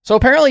So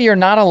apparently you're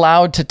not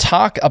allowed to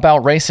talk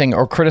about racing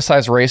or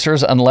criticize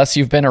racers unless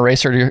you've been a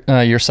racer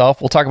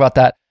yourself. We'll talk about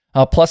that.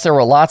 Plus, there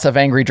were lots of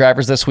angry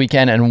drivers this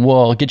weekend, and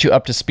we'll get you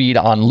up to speed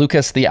on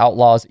Lucas, the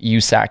Outlaws,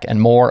 USAC, and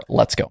more.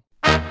 Let's go.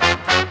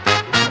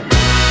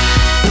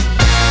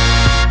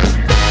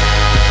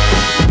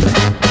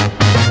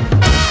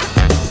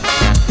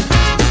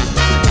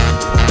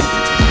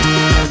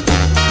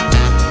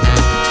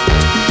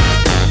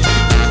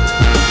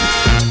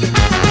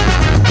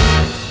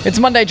 It's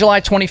Monday,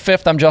 July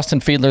 25th. I'm Justin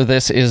Fiedler.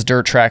 This is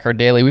Dirt Tracker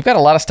Daily. We've got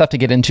a lot of stuff to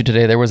get into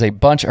today. There was a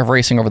bunch of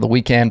racing over the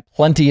weekend,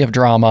 plenty of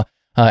drama,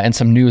 and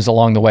some news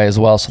along the way as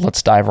well, so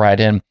let's dive right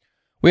in.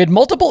 We had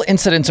multiple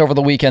incidents over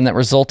the weekend that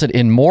resulted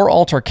in more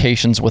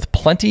altercations with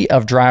plenty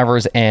of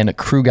drivers and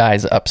crew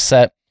guys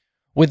upset.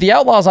 With the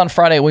Outlaws on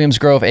Friday at Williams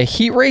Grove, a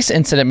heat race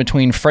incident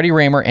between Freddie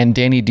Rahmer and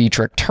Danny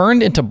Dietrich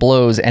turned into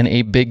blows and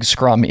a big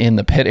scrum in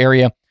the pit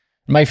area.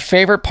 My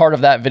favorite part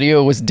of that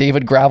video was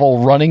David Gravel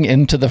running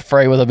into the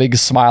fray with a big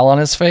smile on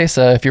his face.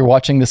 If you're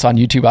watching this on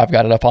YouTube, I've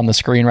got it up on the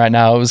screen right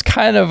now. It was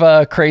kind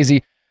of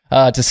crazy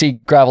to see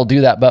Gravel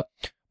do that. But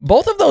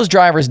both of those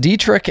drivers,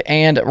 Dietrich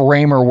and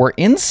Rahmer, were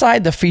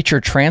inside the feature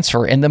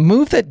transfer, and the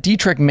move that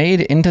Dietrich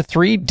made into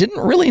 3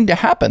 didn't really need to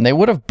happen. They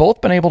would have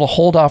both been able to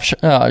hold off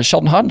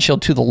Sheldon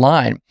Haudenschild to the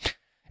line.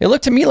 It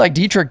looked to me like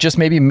Dietrich just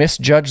maybe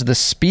misjudged the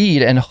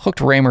speed and hooked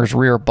Rahmer's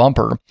rear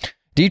bumper.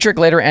 Dietrich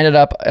later ended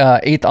up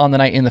 8th on the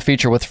night in the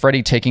feature, with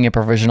Freddie taking a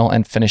provisional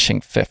and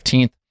finishing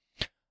 15th.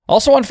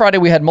 Also on Friday,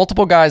 we had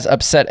multiple guys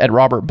upset at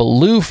Robert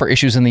Ballou for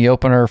issues in the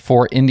opener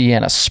for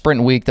Indiana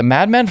Sprint Week. The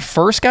Madmen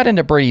first got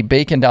into Brady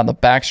Bacon down the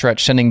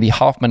backstretch, sending the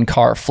Hoffman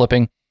car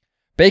flipping.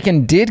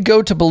 Bacon did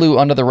go to Ballou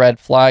under the red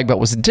flag, but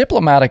was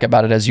diplomatic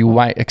about it, as you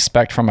might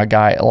expect from a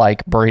guy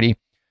like Brady.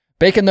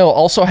 Bacon, though,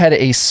 also had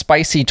a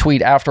spicy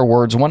tweet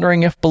afterwards,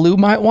 wondering if Ballou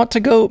might want to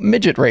go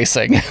midget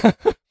racing.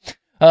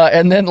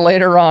 And then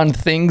later on,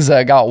 things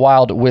got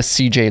wild with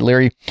CJ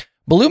Leary.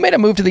 Ballou made a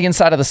move to the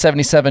inside of the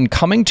 77,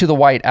 coming to the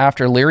white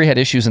after Leary had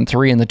issues in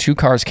 3, and the two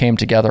cars came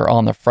together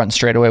on the front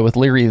straightaway, with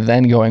Leary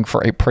then going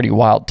for a pretty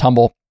wild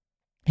tumble.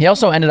 He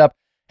also ended up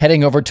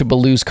heading over to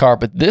Ballou's car,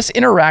 but this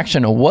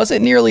interaction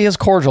wasn't nearly as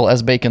cordial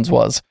as Bacon's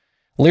was.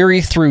 Leary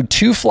threw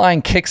 2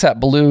 flying kicks at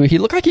Ballou. He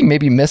looked like he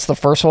maybe missed the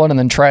first one and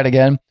then tried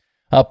again.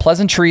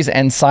 Pleasantries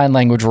and sign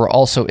language were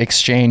also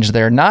exchanged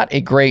there. Not a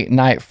great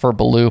night for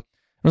Ballou.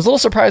 I was a little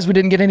surprised we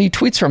didn't get any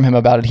tweets from him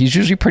about it. He's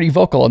usually pretty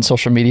vocal on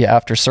social media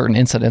after certain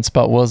incidents,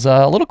 but was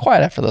a little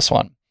quiet after this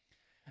one.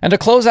 And to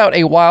close out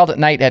a wild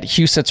night at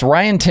Huset's,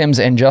 Ryan Timms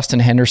and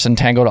Justin Henderson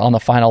tangled on the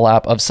final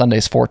lap of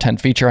Sunday's 410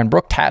 feature, and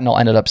Brooke Tatnall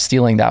ended up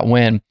stealing that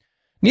win.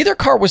 Neither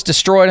car was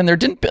destroyed, and there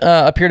didn't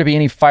appear to be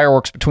any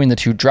fireworks between the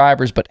two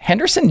drivers, but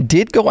Henderson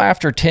did go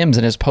after Timms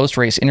in his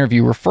post-race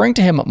interview, referring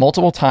to him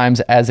multiple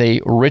times as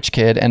a rich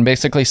kid and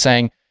basically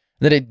saying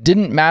that it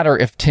didn't matter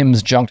if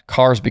Timms junked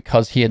cars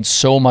because he had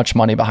so much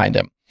money behind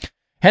him.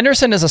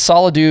 Henderson is a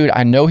solid dude.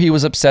 I know he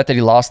was upset that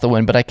he lost the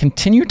win, but I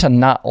continue to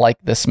not like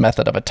this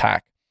method of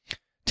attack.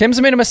 Timms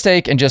made a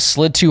mistake and just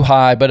slid too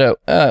high, but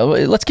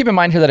let's keep in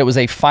mind here that it was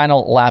a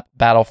final lap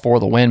battle for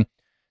the win.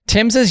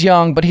 Timms is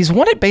young, but he's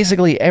won at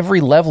basically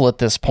every level at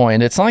this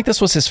point. It's not like this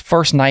was his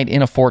first night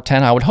in a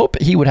 410. I would hope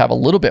he would have a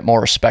little bit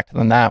more respect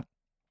than that.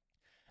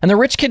 And the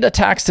rich kid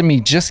attacks to me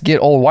just get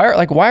old.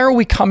 Why are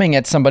we coming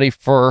at somebody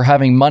for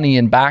having money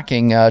and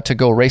backing to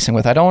go racing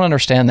with? I don't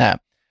understand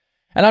that.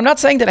 And I'm not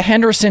saying that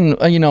Henderson,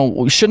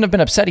 shouldn't have been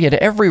upset. He had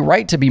every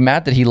right to be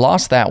mad that he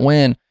lost that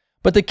win.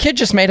 But the kid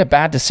just made a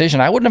bad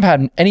decision. I wouldn't have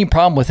had any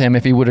problem with him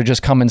if he would have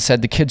just come and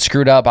said, the kid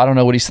screwed up. I don't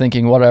know what he's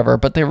thinking, whatever.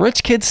 But the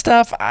rich kid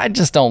stuff, I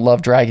just don't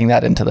love dragging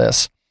that into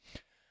this.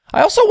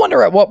 I also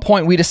wonder at what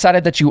point we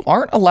decided that you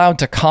aren't allowed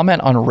to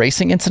comment on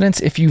racing incidents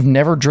if you've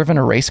never driven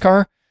a race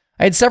car.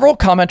 I had several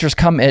commenters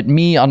come at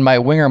me on my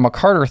Winger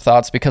McCarter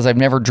thoughts because I've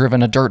never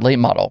driven a dirt late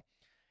model.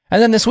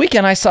 And then this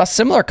weekend, I saw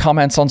similar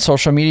comments on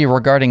social media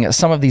regarding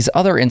some of these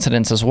other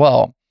incidents as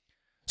well.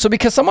 So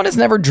because someone has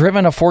never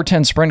driven a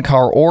 410 sprint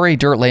car or a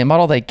dirt late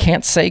model, they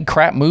can't say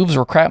crap moves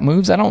or crap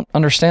moves? I don't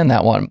understand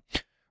that one.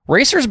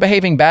 Racers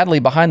behaving badly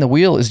behind the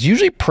wheel is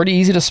usually pretty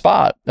easy to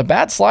spot. A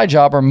bad slide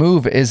job or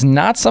move is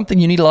not something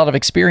you need a lot of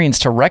experience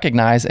to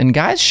recognize, and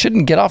guys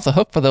shouldn't get off the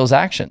hook for those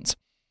actions.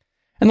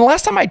 And the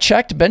last time I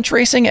checked, bench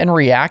racing and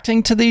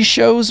reacting to these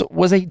shows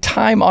was a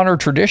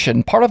time-honored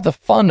tradition, part of the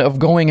fun of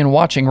going and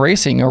watching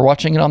racing or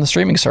watching it on the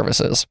streaming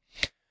services.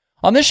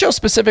 On this show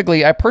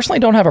specifically, I personally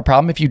don't have a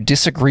problem if you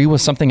disagree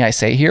with something I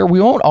say here. We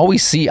won't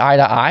always see eye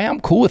to eye. I'm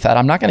cool with that.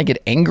 I'm not going to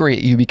get angry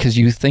at you because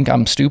you think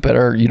I'm stupid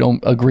or you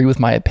don't agree with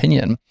my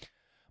opinion.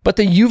 But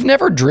the you've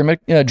never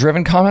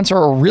driven comments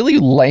are a really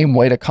lame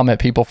way to come at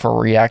people for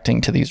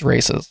reacting to these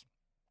races.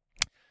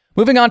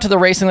 Moving on to the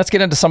racing, let's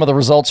get into some of the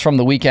results from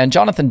the weekend.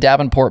 Jonathan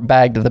Davenport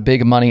bagged the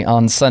big money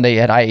on Sunday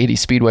at I-80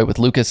 Speedway with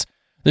Lucas.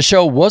 The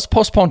show was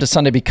postponed to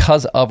Sunday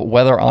because of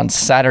weather on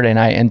Saturday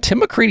night, and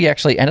Tim McCreadie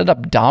actually ended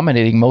up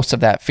dominating most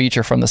of that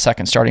feature from the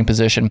second starting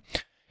position.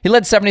 He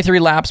led 73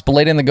 laps, but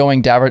late in the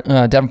going,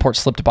 Davenport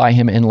slipped by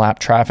him in lap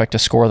traffic to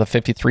score the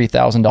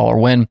 $53,000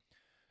 win.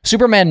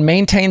 Superman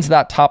maintains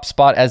that top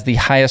spot as the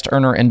highest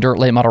earner in dirt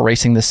late model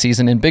racing this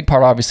season, in big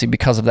part obviously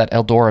because of that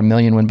Eldora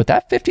Million win, but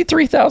that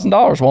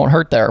 $53,000 won't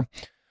hurt there.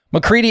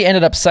 McCready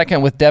ended up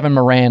second with Devin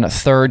Moran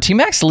third.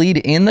 T-Mac's lead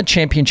in the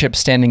championship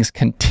standings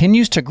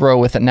continues to grow,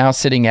 with it now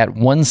sitting at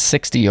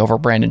 160 over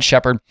Brandon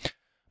Sheppard.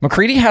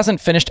 McCready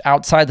hasn't finished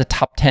outside the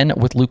top 10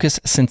 with Lucas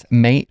since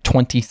May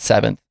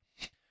 27th.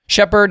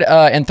 Sheppard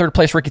and third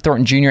place Ricky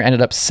Thornton Jr.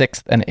 ended up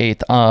 6th and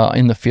 8th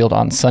in the field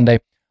on Sunday.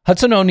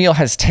 Hudson O'Neal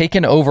has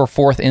taken over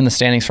 4th in the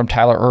standings from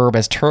Tyler Erb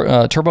as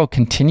Turbo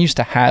continues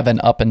to have an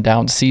up and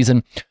down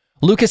season.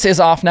 Lucas is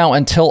off now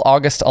until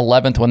August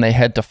 11th when they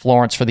head to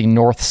Florence for the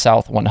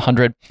North-South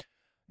 100.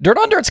 Dirt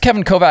on Dirt's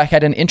Kevin Kovac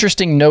had an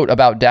interesting note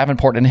about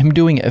Davenport and him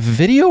doing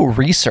video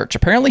research.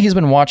 Apparently, he's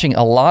been watching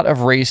a lot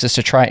of races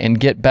to try and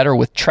get better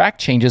with track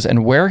changes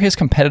and where his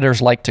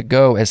competitors like to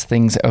go as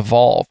things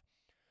evolve.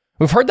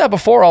 We've heard that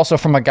before also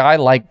from a guy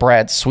like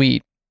Brad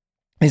Sweet.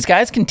 These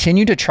guys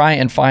continue to try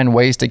and find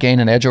ways to gain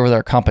an edge over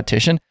their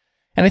competition.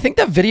 And I think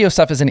that video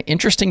stuff is an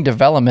interesting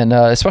development,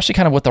 especially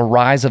kind of with the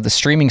rise of the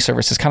streaming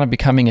services kind of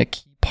becoming a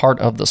key part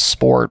of the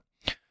sport.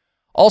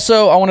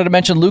 Also, I wanted to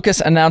mention Lucas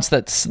announced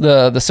that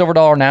the Silver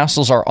Dollar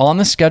Nationals are on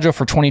the schedule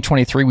for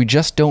 2023. We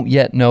just don't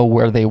yet know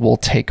where they will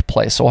take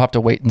place, so we'll have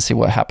to wait and see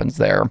what happens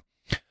there.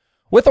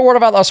 With the World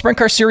of Outlaws Sprint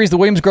Car Series, the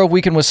Williams Grove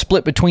weekend was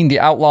split between the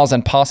Outlaws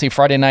and Posse.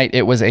 Friday night,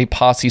 it was a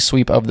Posse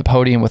sweep of the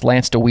podium with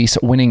Lance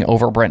Dewease winning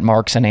over Brent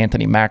Marks and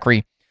Anthony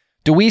Macri.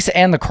 Dewease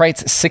and the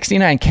Kreitz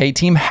 69K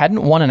team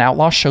hadn't won an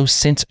Outlaw show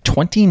since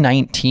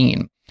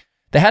 2019.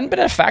 They hadn't been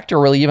a factor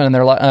really even in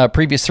their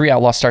previous 3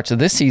 Outlaw starts of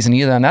this season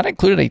either, and that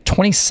included a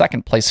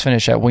 22nd place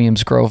finish at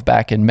Williams Grove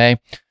back in May.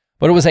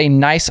 But it was a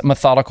nice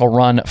methodical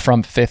run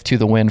from 5th to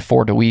the win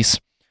for Dewease.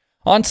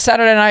 On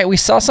Saturday night, we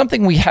saw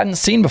something we hadn't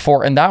seen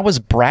before, and that was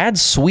Brad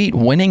Sweet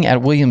winning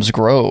at Williams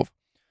Grove.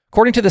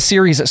 According to the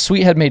series,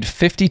 Sweet had made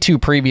 52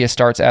 previous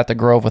starts at the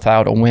Grove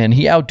without a win.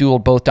 He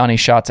outdueled both Donnie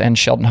Schatz and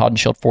Sheldon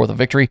Haudenschild for the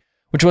victory,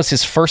 which was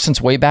his first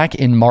since way back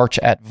in March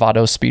at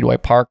Vado Speedway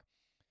Park.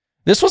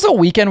 This was a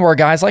weekend where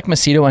guys like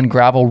Macedo and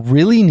Gravel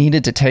really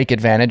needed to take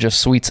advantage of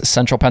Sweet's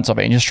Central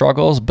Pennsylvania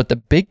struggles, but the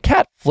Big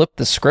Cat flipped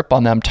the script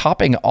on them,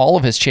 topping all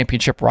of his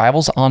championship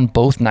rivals on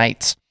both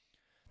nights.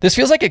 This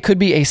feels like it could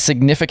be a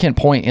significant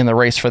point in the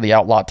race for the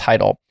Outlaw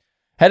title.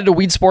 Headed to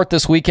Weed Sport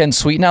this weekend,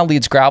 Sweet now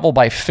leads Gravel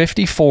by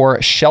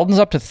 54. Sheldon's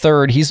up to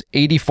 3rd. He's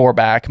 84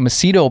 back.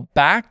 Macedo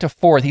back to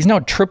 4th. He's now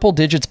triple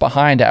digits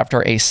behind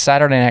after a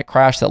Saturday night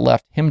crash that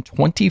left him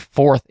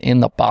 24th in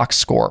the box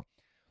score.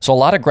 So a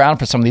lot of ground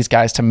for some of these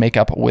guys to make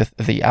up with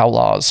the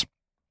Outlaws.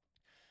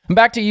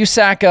 Back to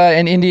USAC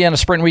and Indiana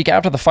Sprint Week.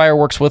 After the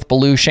fireworks with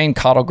Baloo, Shane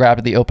Cottle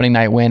grabbed the opening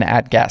night win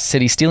at Gas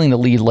City, stealing the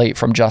lead late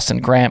from Justin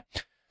Grant.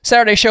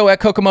 Saturday show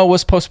at Kokomo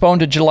was postponed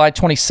to July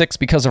 26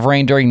 because of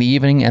rain during the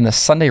evening, and the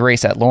Sunday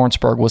race at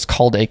Lawrenceburg was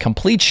called a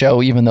complete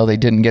show, even though they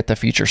didn't get the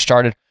feature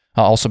started,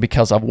 also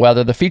because of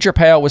weather. The feature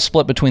payout was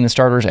split between the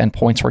starters, and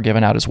points were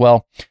given out as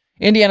well.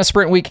 Indiana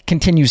Sprint Week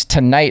continues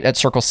tonight at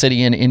Circle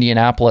City in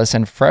Indianapolis,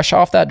 and fresh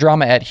off that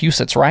drama at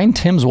Huset's, Ryan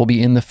Timms will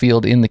be in the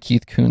field in the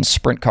Keith Kunz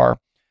sprint car.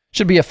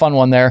 Should be a fun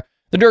one there.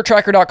 The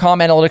DirtTracker.com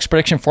analytics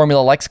prediction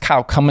formula likes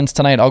Kyle Cummins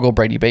tonight. I'll go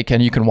Brady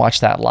Bacon. You can watch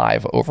that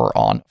live over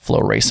on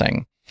Flow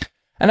Racing.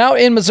 And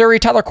out in Missouri,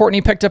 Tyler Courtney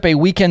picked up a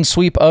weekend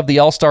sweep of the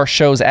All-Star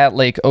shows at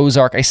Lake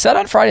Ozark. I said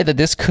on Friday that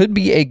this could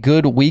be a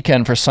good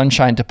weekend for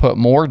Sunshine to put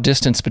more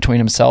distance between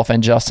himself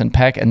and Justin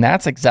Peck, and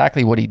that's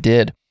exactly what he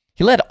did.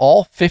 He led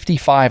all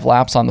 55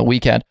 laps on the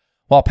weekend,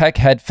 while Peck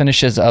had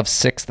finishes of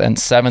 6th and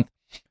 7th.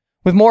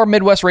 With more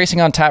Midwest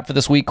racing on tap for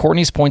this week,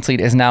 Courtney's points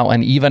lead is now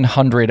an even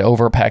 100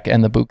 over Peck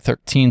and the Buick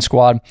 13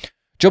 squad.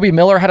 Joby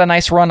Miller had a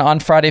nice run on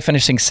Friday,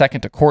 finishing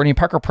 2nd to Courtney.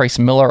 Parker Price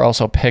Miller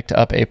also picked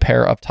up a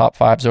pair of top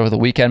 5s over the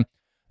weekend.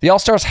 The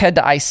All-Stars head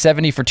to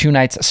I-70 for 2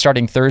 nights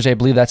starting Thursday. I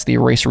believe that's the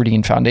Race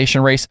Routine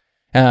Foundation race.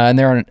 And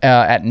they're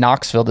at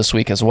Knoxville this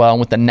week as well. And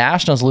with the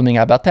Nationals looming,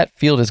 I bet that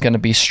field is going to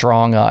be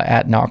strong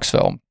at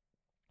Knoxville.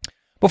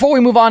 Before we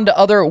move on to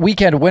other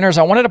weekend winners,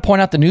 I wanted to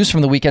point out the news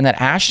from the weekend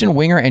that Ashton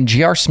Winger and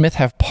G.R. Smith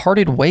have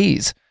parted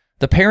ways.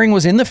 The pairing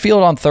was in the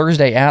field on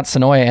Thursday at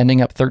Sonoya,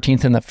 ending up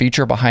 13th in the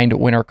feature behind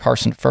winner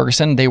Carson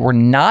Ferguson. They were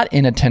not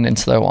in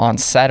attendance, though, on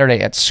Saturday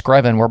at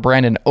Screven, where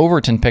Brandon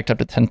Overton picked up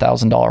the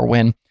 $10,000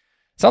 win.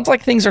 Sounds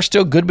like things are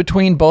still good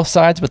between both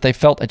sides, but they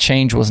felt a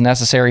change was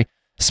necessary.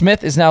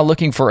 Smith is now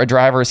looking for a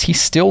driver as he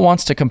still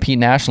wants to compete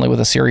nationally with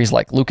a series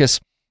like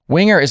Lucas.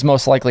 Winger is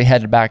most likely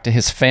headed back to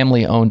his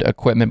family-owned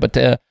equipment, but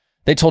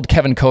they told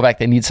Kevin Kovac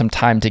they need some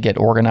time to get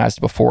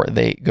organized before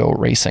they go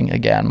racing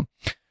again.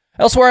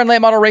 Elsewhere in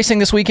late model racing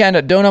this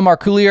weekend, Dona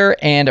Marcoulier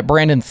and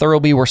Brandon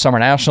Thurlby were Summer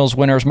Nationals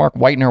winners. Mark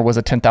Whitener was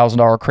a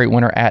 $10,000 crate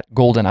winner at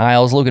Golden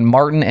Isles. Logan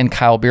Martin and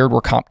Kyle Beard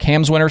were Comp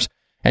Cams winners.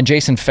 And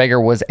Jason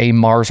Fager was a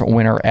Mars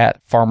winner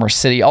at Farmer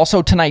City.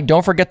 Also tonight,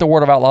 don't forget the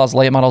World of Outlaws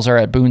late models are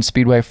at Boone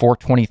Speedway for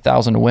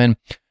 $20,000 to win.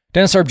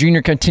 Dennis Erb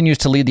Jr. continues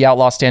to lead the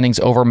Outlaw standings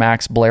over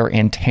Max Blair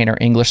and Tanner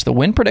English. The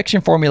win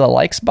prediction formula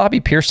likes Bobby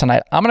Pierce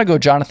tonight. I'm going to go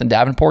Jonathan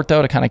Davenport,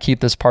 though, to kind of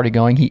keep this party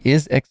going. He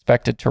is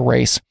expected to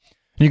race.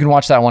 You can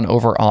watch that one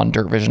over on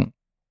Dirt Vision.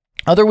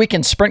 Other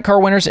weekend sprint car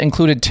winners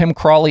included Tim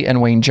Crawley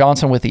and Wayne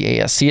Johnson with the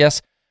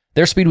ASCS.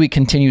 Their speed week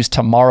continues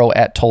tomorrow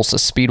at Tulsa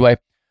Speedway.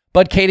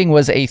 Bud Kading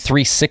was a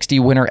 360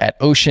 winner at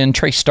Ocean.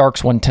 Trey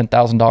Starks won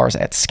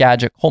 $10,000 at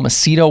Skagit. Cole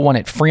Macedo won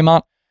at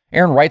Fremont.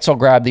 Aaron Reitzel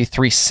grabbed the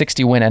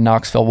 360 win at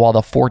Knoxville, while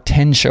the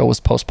 410 show was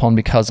postponed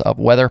because of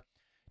weather.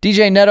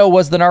 DJ Neto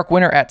was the NARC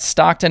winner at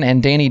Stockton,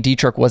 and Danny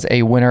Dietrich was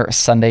a winner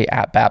Sunday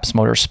at Baps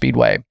Motor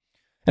Speedway.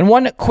 And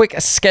one quick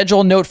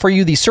schedule note for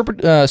you, the Super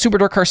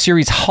Dirt Car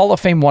Series Hall of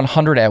Fame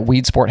 100 at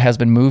Weedsport has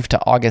been moved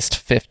to August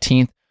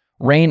 15th.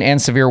 Rain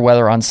and severe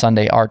weather on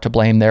Sunday are to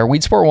blame there.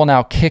 Weedsport will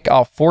now kick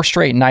off 4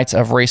 straight nights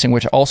of racing,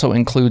 which also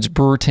includes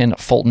Brewerton,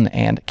 Fulton,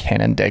 and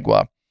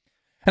Canandaigua.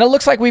 And it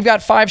looks like we've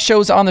got 5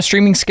 shows on the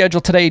streaming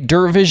schedule today.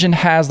 Dirt Vision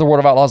has the World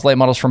of Outlaws late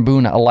models from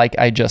Boone, like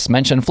I just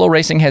mentioned. Flow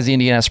Racing has the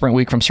Indiana Sprint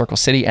Week from Circle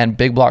City and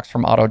Big Blocks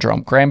from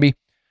Autodrome Granby.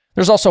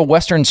 There's also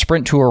Western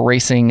Sprint Tour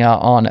racing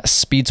on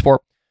Speed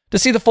Sport. To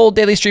see the full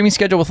daily streaming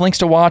schedule with links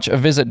to watch,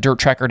 visit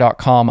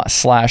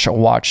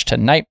dirttracker.com/watch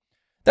tonight.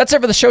 That's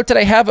it for the show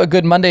today. Have a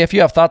good Monday. If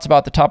you have thoughts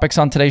about the topics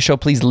on today's show,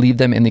 please leave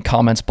them in the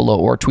comments below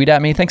or tweet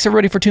at me. Thanks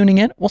everybody for tuning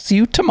in. We'll see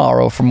you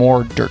tomorrow for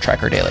more Dirt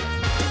Tracker Daily.